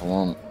another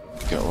one.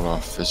 Get all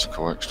our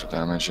physical extra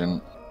damage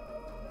in.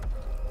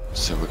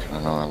 See if we can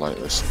annihilate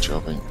this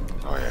jobbing.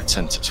 Oh yeah,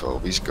 10 to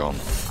 12, he's gone.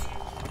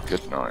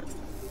 Good night.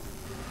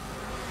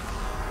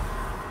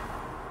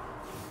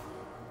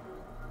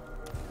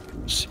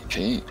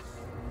 CP.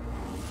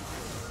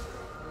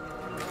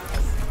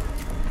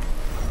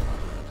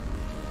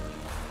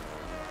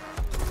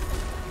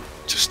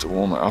 Just to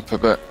warm it up a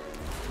bit.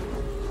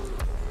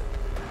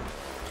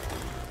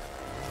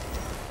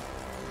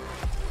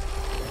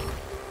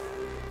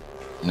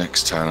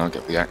 Next turn I'll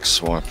get the axe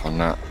swipe on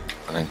that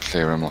and then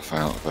clear him off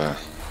out of there.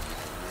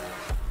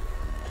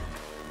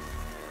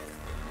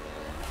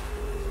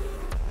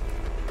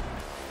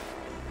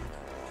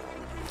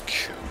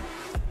 Cool.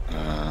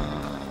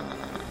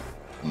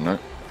 No.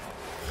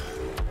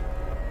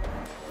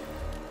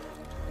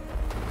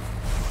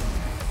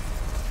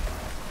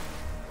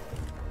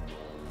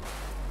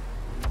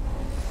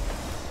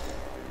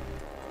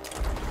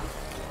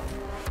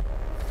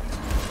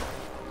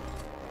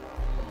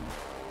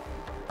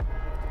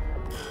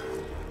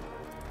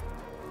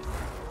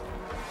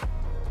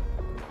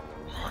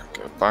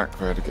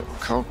 Back, ready to get the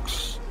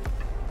cogs.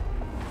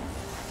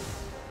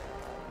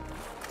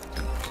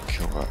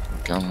 Kill that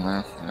gun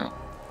now, yeah.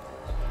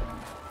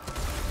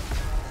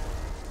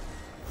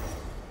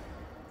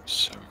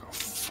 So we've got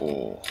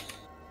 4.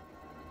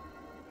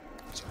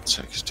 So that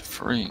takes us to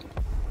 3.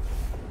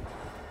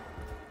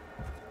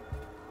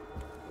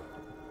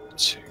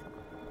 2.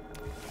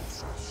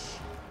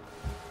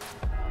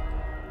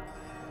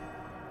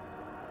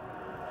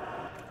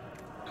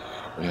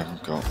 We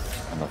haven't got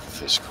another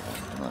physical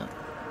one, no.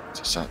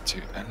 Does that do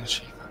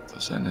energy? That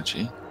does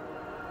energy.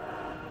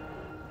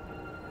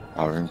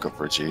 Oh, we haven't got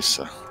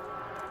reducer.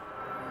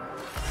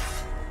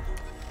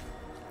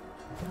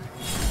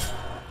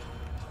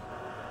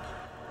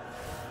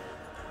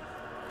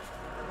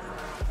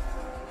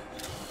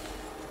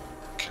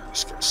 Okay,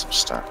 let's get some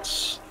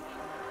stats.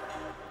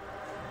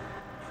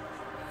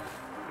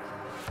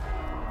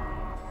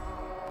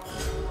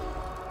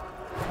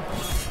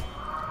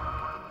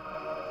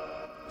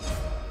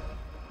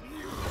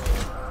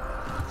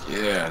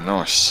 Yeah,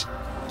 nice.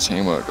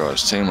 Teamwork,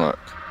 guys, teamwork.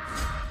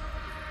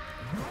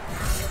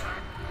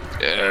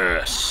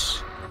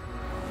 Yes.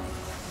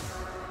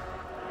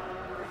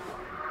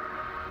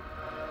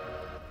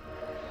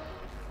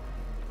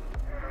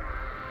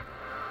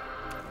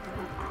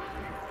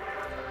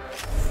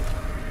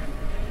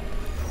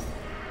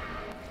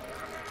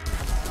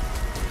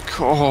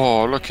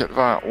 Oh, look at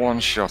that. One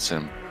shot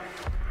him.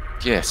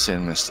 Get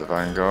in, Mr.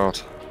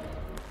 Vanguard.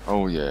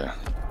 Oh, yeah.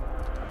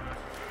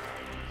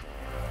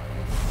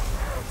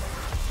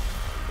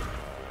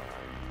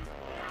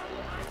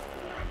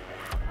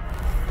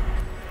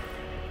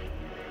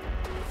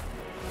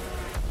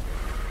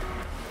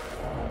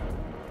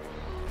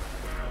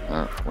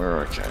 We're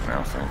okay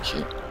now, thank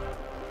you.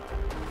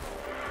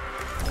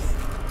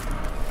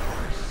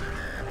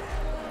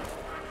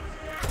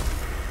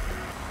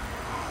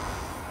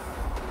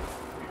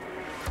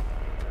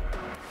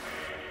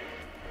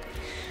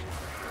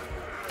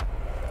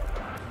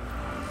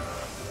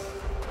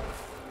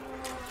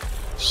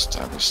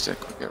 Stabby stick,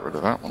 we'll get rid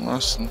of that one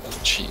nice and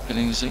cheap and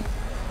easy.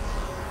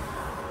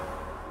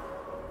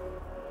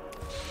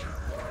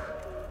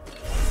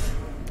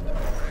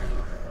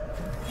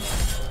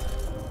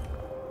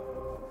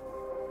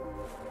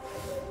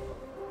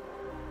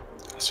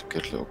 That's a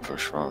good little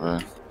push right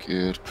there.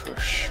 Good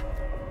push.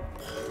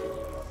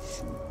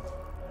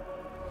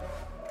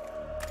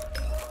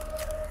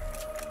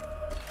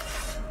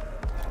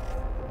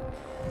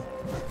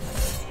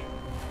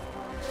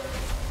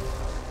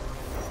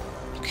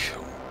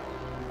 Cool.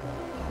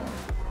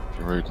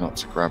 Be rude not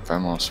to grab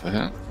them whilst we're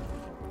here.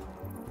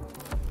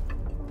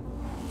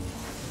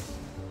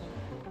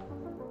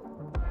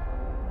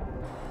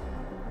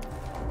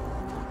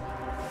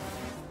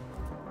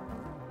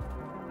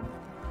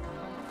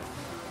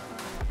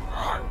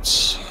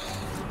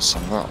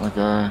 Some of that on the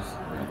go.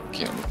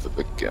 Get him with the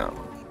big gun.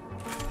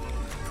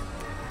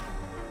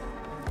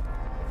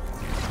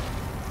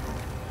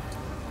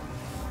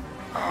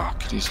 Ah,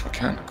 could use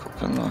mechanical,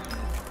 couldn't I?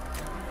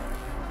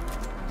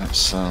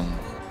 Let's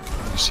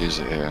use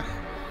it here.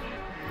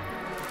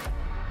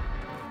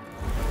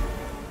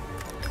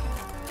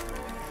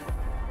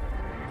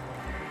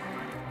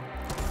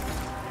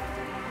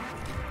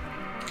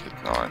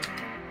 Good night.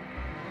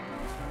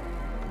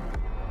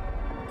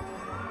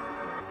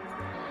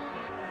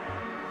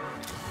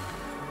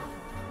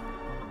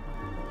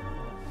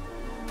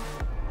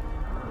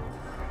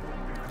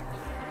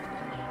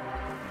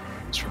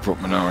 So we brought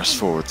Mechanicus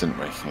forward, didn't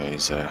we? Yeah,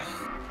 he's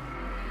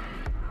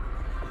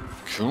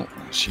cool.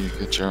 That's you,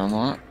 good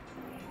Jeremiah.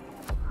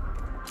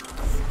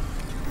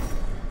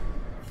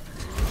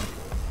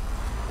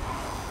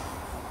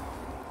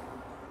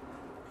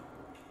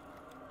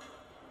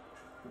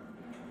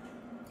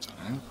 Don't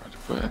know, where to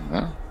put him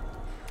now.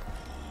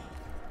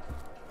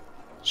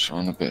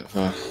 Showing a bit of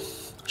a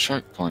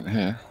choke point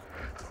here.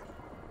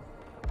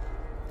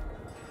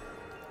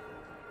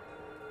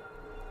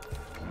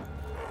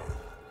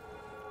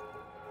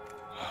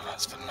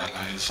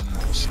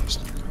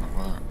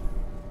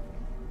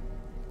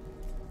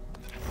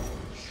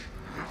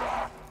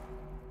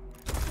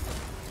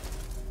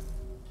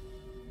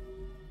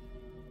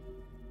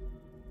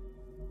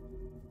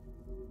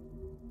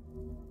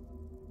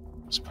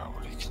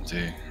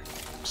 do?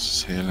 Let's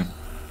just heal him.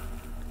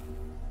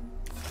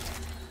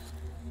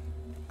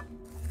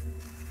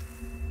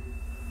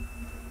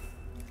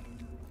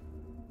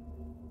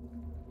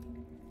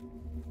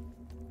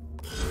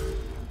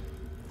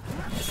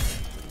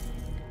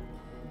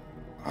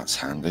 That's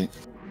handy.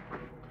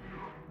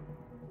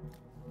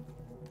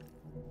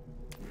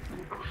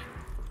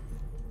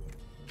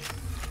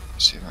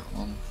 See that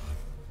one?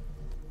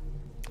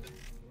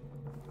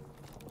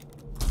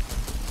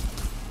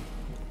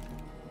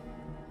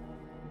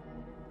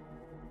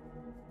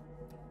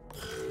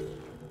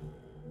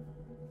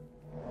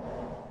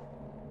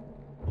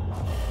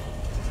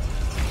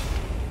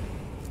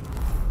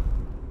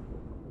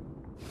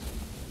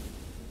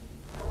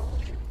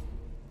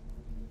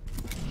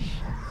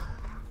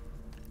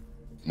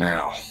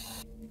 Now,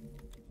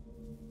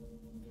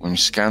 when you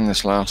scan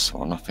this last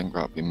one, I think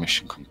that'll be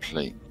mission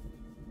complete.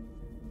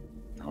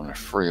 On a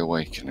free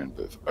awakening,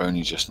 but I've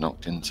only just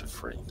knocked into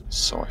 3.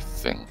 So I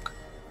think,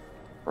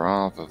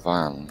 rather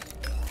than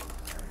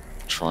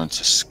trying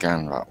to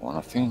scan that one,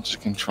 I think I'm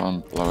just going to try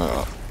and blow it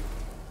up.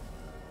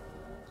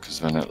 Because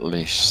then at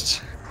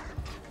least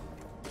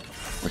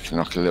we can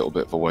knock a little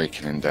bit of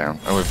awakening down.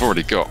 And we've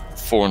already got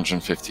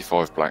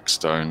 455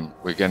 Blackstone.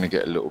 We're going to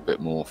get a little bit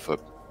more for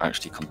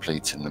actually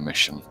completing the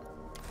mission.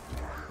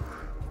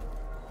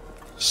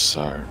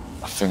 So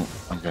I think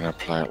I'm going to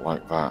play it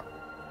like that.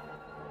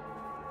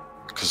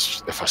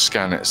 Because if I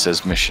scan it, it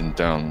says mission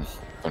done,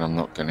 but I'm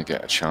not going to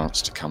get a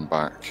chance to come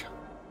back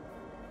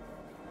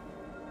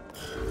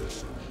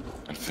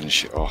and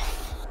finish it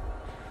off.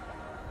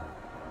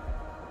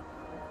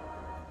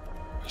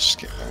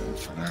 Skip that one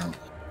for now.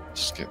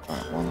 Skip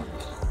that one.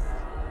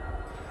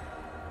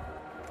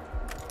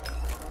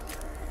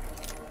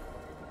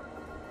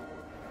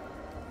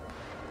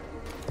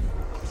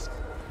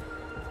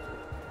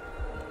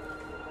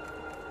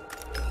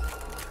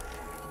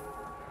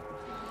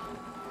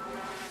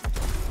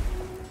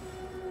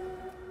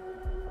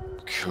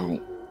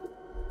 Cool.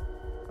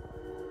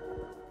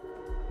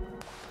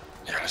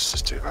 Yeah, let's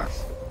just do that.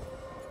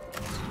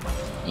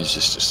 Use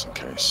this just in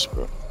case,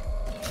 but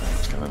I think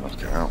it's going to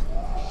knock it out.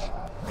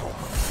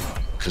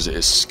 Because it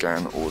is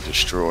scan or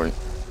destroy,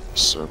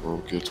 so we're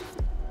all good.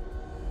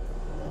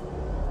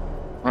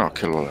 Well, I'll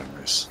kill all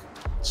enemies.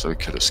 So we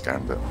could have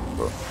scanned it,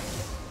 but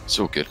it's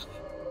all good.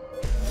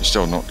 We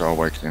still knocked our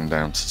awakening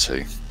down to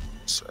 2,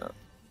 so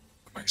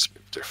it makes a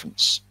bit of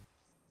difference.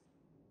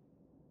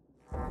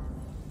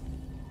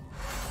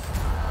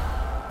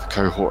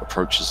 Cohort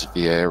approaches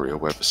the area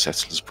where the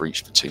settlers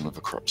breached the tomb of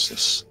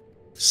Acropsis.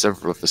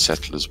 Several of the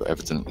settlers were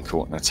evidently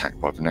caught and attacked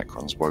by the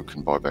Necrons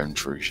woken by their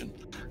intrusion,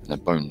 and their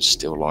bones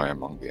still lie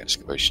among the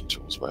excavation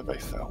tools where they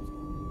fell.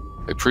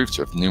 They proved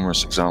to have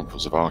numerous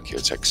examples of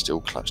archaeotech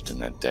still clutched in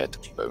their dead,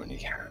 bony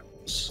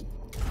hands.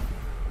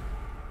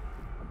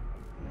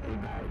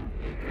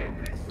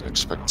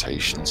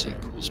 Expectations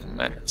equals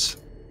met.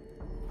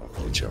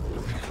 Lovely job.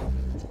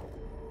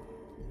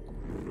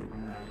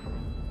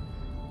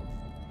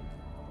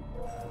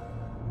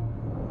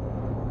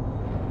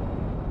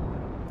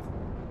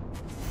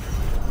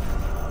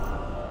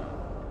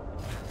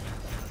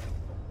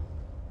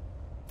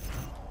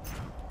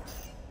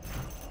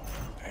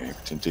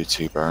 Didn't do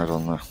too bad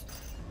on the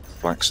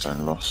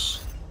Blackstone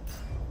loss.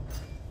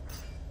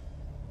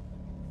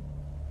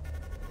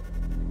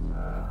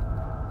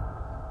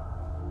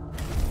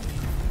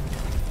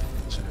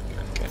 So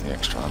getting the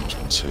extra arms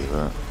onto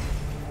that.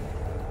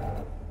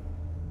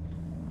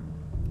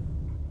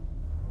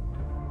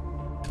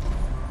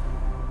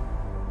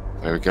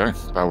 There we go.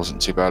 That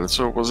wasn't too bad at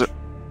all, was it?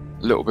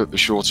 A little bit of a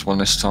shorter one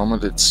this time. I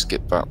did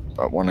skip that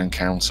one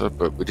encounter,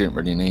 but we didn't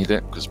really need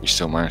it because we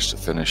still managed to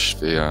finish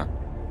the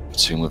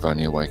tomb with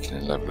only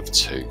awakening level of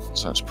 2,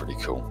 so that's pretty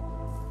cool.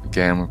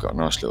 Again, we've got a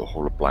nice little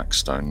haul of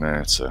Blackstone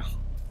there to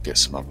get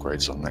some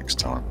upgrades on next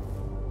time.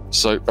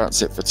 So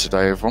that's it for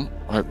today, everyone.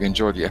 I hope you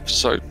enjoyed the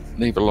episode.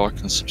 Leave a like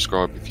and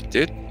subscribe if you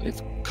did.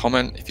 Leave a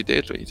comment if you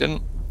did or you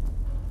didn't.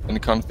 Any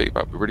kind of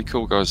feedback would be really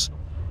cool, guys.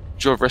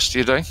 Enjoy the rest of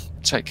your day.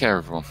 Take care,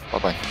 everyone. Bye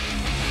bye.